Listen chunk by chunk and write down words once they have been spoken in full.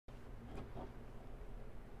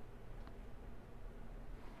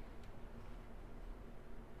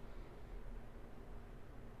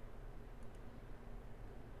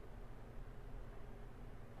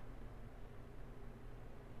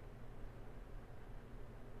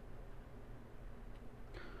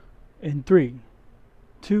In 3,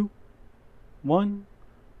 2, 1.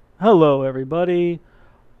 Hello, everybody.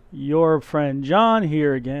 Your friend John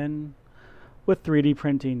here again with 3D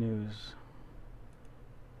printing news.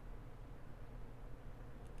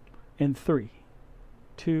 In 3,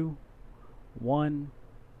 2, 1.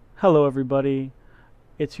 Hello, everybody.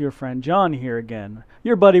 It's your friend John here again.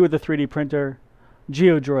 Your buddy with the 3D printer,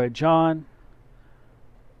 GeoDroid John,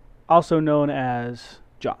 also known as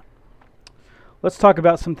John. Let's talk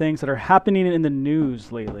about some things that are happening in the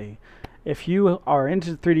news lately. If you are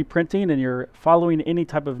into 3D printing and you're following any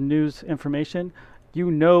type of news information, you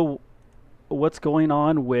know what's going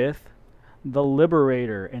on with the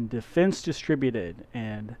Liberator and Defense Distributed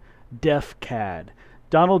and DefCAD.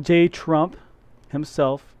 Donald J. Trump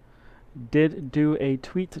himself did do a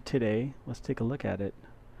tweet today. Let's take a look at it.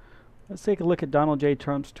 Let's take a look at Donald J.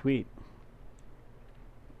 Trump's tweet.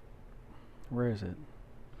 Where is it?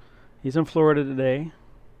 He's in Florida today.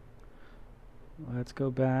 Let's go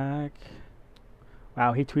back.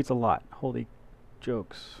 Wow, he tweets a lot. Holy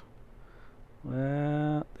jokes.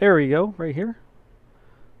 Well, there we go, right here.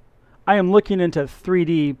 I am looking into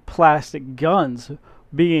 3D plastic guns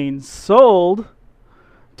being sold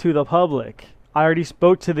to the public. I already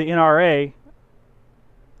spoke to the NRA.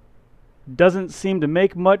 Doesn't seem to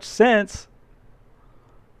make much sense,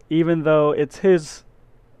 even though it's his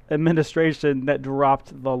administration that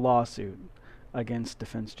dropped the lawsuit against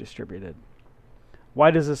Defense Distributed.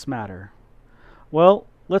 Why does this matter? Well,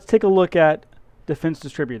 let's take a look at Defense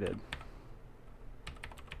Distributed.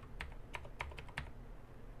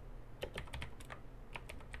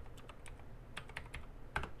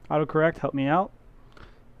 Autocorrect, help me out.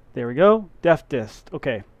 There we go. DefDist.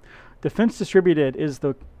 Okay. Defense Distributed is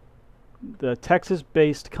the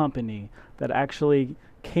Texas-based company that actually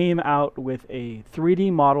came out with a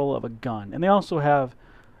 3D model of a gun. And they also have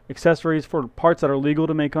accessories for parts that are legal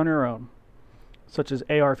to make on your own, such as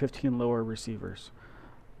AR-15 lower receivers.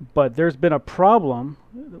 But there's been a problem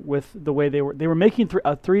with the way they were making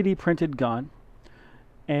a 3D printed gun,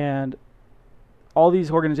 and all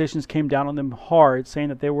these organizations came down on them hard, saying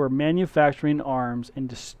that they were manufacturing arms and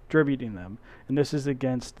distributing them. And this is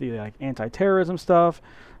against the anti-terrorism stuff.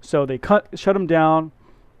 So they shut them down.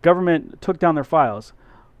 Government took down their files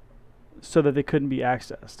so that they couldn't be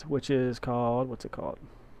accessed, which is called, what's it called?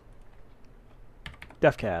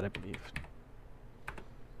 DefCAD, I believe.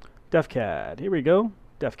 DefCAD. Here we go.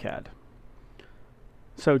 DefCAD.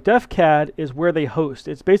 So DefCAD is where they host.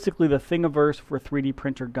 It's basically the Thingiverse for 3D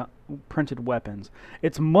printed weapons.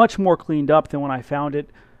 It's much more cleaned up than when I found it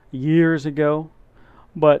years ago.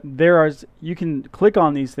 But you can click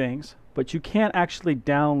on these things, but you can't actually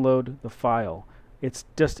download the file. It's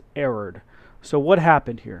just errored. So what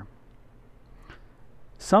happened here?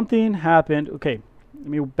 Something happened. Okay, let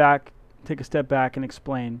me take a step back and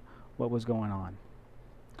explain what was going on.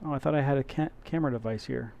 Oh, I thought I had a camera device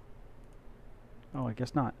here. Oh, I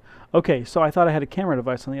guess not. Okay, so I thought I had a camera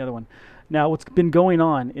device on the other one. Now, what's been going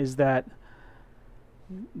on is that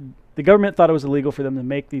the government thought it was illegal for them to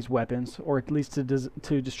make these weapons, or at least to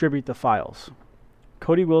distribute the files.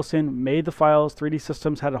 Cody Wilson made the files. 3D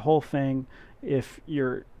Systems had a whole thing. If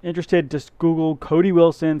you're interested, just Google Cody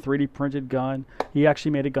Wilson 3D printed gun. He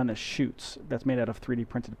actually made a gun that shoots, that's made out of 3D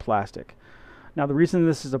printed plastic. Now, the reason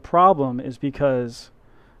this is a problem is because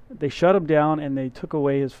they shut him down and they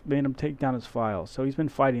made him take down his files. So he's been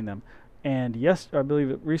fighting them. And yes, I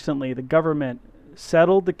believe recently the government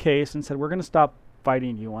settled the case and said, we're going to stop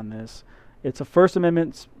fighting you on this. It's a First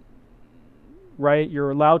Amendment right.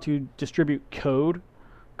 You're allowed to distribute code,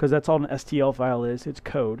 because that's all an STL file is. It's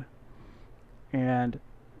code. And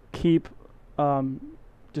keep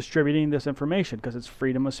distributing this information because it's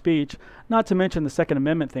freedom of speech. Not to mention the Second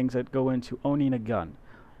Amendment things that go into owning a gun.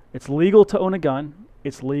 It's legal to own a gun.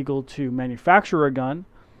 It's legal to manufacture a gun.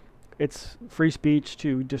 It's free speech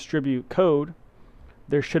to distribute code.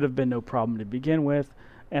 There should have been no problem to begin with.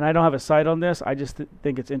 And I don't have a site on this. I just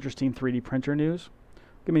think it's interesting 3D printer news.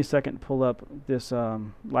 Give me a second to pull up this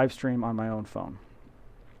live stream on my own phone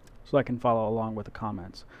so I can follow along with the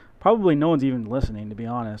comments. Probably no one's even listening, to be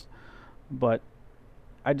honest. But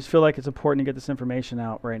I just feel like it's important to get this information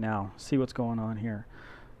out right now. See what's going on here.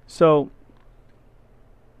 So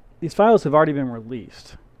these files have already been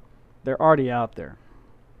released. They're already out there.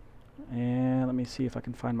 And let me see if I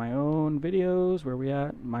can find my own videos. Where are we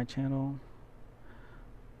at? My channel.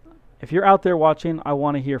 If you're out there watching, I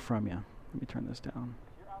want to hear from you. Let me turn this down.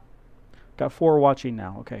 Got 4 watching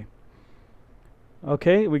now. Okay.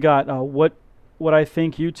 Okay, we got what I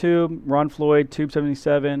think YouTube, Ron Floyd,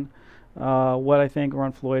 Tube77, what I think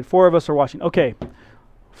Ron Floyd. 4 of us are watching. Okay.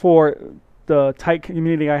 For the tight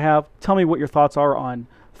community I have, tell me what your thoughts are on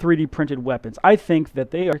 3D printed weapons. I think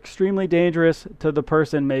that they are extremely dangerous to the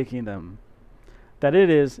person making them. That it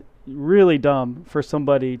is really dumb for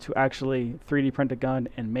somebody to actually 3D print a gun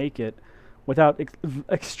and make it without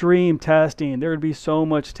extreme testing. There would be so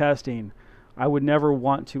much testing. I would never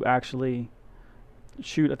want to actually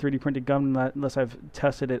shoot a 3D printed gun unless I've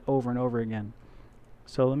tested it over and over again.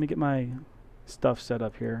 So let me get my stuff set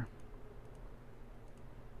up here.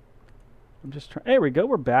 I'm just trying. There we go.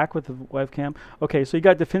 We're back with the webcam. Okay, so you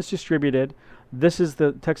got Defense Distributed. This is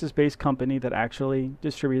the Texas-based company that actually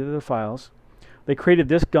distributed the files. They created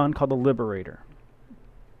this gun called the Liberator.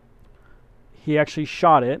 He actually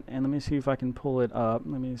shot it, and let me see if I can pull it up.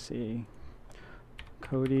 Let me see.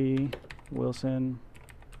 Cody Wilson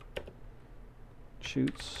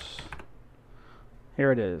shoots.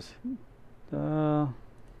 Here it is.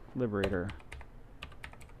 Liberator.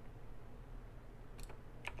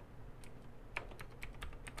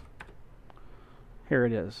 Here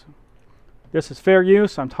it is. This is fair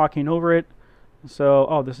use. I'm talking over it. So,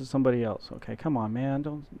 oh, this is somebody else. Okay, come on, man.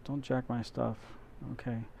 Don't jack my stuff.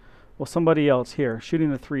 Okay. Well, somebody else here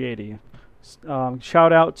shooting a 380.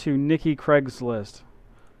 Shout out to Nikki Craigslist.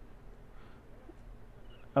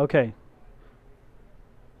 Okay.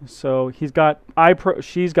 So he's got iPro.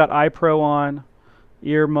 She's got iPro on,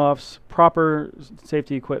 ear muffs, proper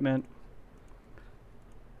safety equipment.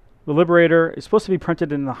 The Liberator is supposed to be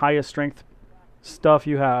printed in the highest strength stuff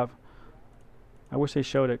you have. I wish they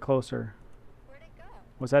showed it closer. Where'd it go?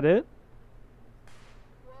 Was that it?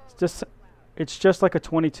 It's just like a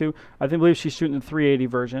 22. I believe she's shooting the 380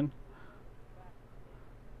 version.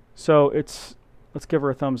 So let's give her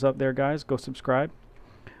a thumbs up there, guys. Go subscribe.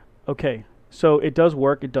 Okay, so it does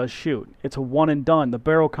work. It does shoot. It's a one and done. The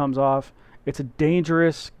barrel comes off. It's a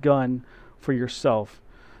dangerous gun for yourself.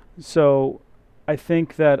 So I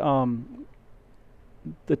think that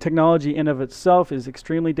the technology in of itself is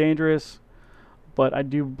extremely dangerous, but I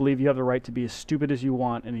do believe you have the right to be as stupid as you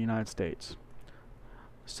want in the United States.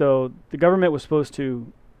 So the government was supposed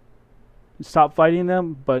to stop fighting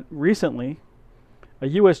them, but recently a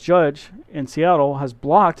U.S. judge in Seattle has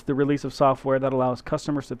blocked the release of software that allows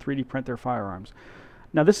customers to 3D print their firearms.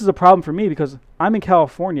 Now this is a problem for me because I'm in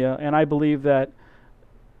California and I believe that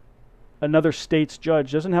another state's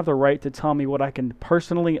judge doesn't have the right to tell me what I can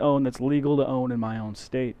personally own that's legal to own in my own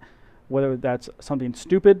state. Whether that's something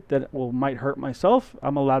stupid that might hurt myself,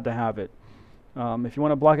 I'm allowed to have it. If you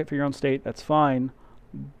want to block it for your own state, that's fine.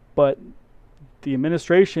 But the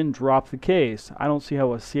administration dropped the case. I don't see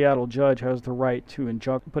how a Seattle judge has the right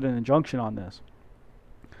to put an injunction on this.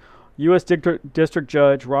 U.S. District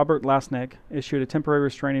Judge Robert Lasnik issued a temporary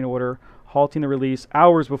restraining order halting the release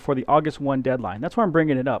hours before the August 1 deadline. That's why I'm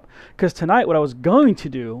bringing it up. Because tonight what I was going to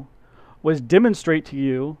do was demonstrate to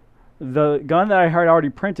you the gun that I had already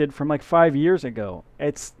printed from like 5 years ago.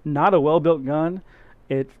 It's not a well-built gun.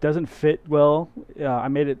 It doesn't fit well. I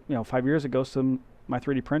made it 5 years ago. My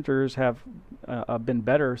 3D printers have been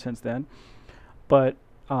better since then. But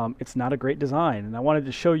it's not a great design. And I wanted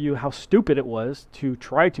to show you how stupid it was to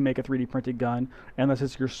try to make a 3D printed gun unless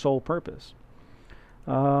it's your sole purpose.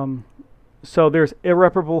 So there's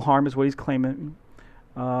irreparable harm is what he's claiming.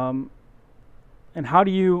 And how do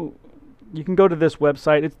you can go to this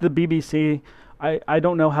website. It's the BBC. I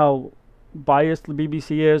don't know how biased the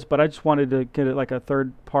BBC is, but I just wanted to get it like a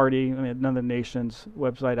third party, another nation's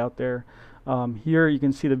website out there. Here you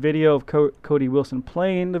can see the video of Cody Wilson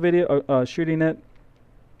playing the video, shooting it.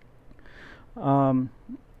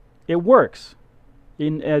 It works.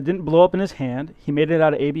 It didn't blow up in his hand. He made it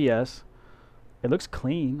out of ABS. It looks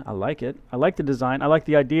clean. I like it. I like the design. I like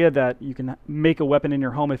the idea that you can make a weapon in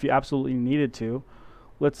your home if you absolutely needed to.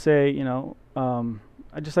 Let's say,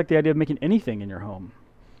 I just like the idea of making anything in your home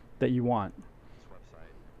that you want.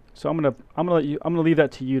 So I'm gonna leave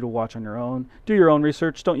that to you to watch on your own. Do your own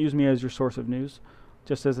research. Don't use me as your source of news,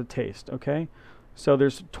 just as a taste. Okay. So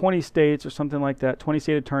there's 20 states or something like that. 20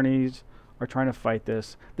 state attorneys are trying to fight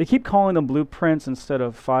this. They keep calling them blueprints instead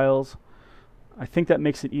of files. I think that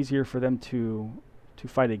makes it easier for them to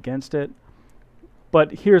fight against it.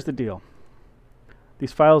 But here's the deal.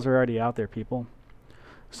 These files are already out there, people.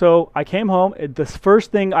 So I came home. The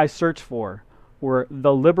first thing I searched for were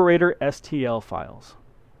the Liberator STL files.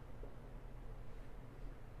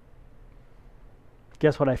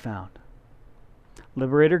 Guess what I found?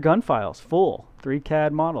 Liberator gun files, full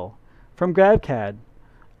 3CAD model from GrabCAD.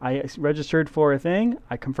 I registered for a thing.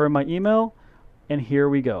 I confirmed my email, and here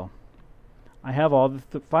we go. I have all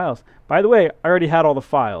the files. By the way, I already had all the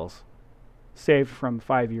files saved from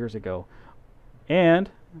 5 years ago. And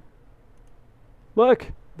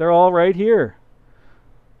look, they're all right here.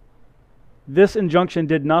 this injunction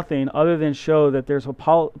did nothing other than show that there's a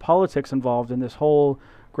politics involved in this whole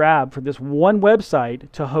grab for this one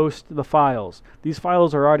website to host the files. These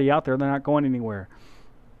files are already out there. They're not going anywhere.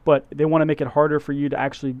 But they want to make it harder for you to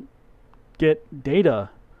actually get data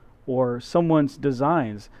or someone's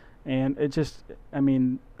designs. And it just, I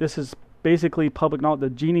mean, this is basically public knowledge. The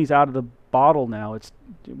genie's out of the bottle now.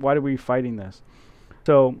 Why are we fighting this?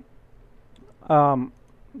 So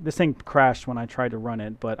this thing crashed when I tried to run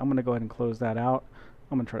it, but I'm going to go ahead and close that out.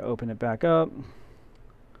 I'm going to try to open it back up.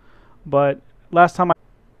 But last time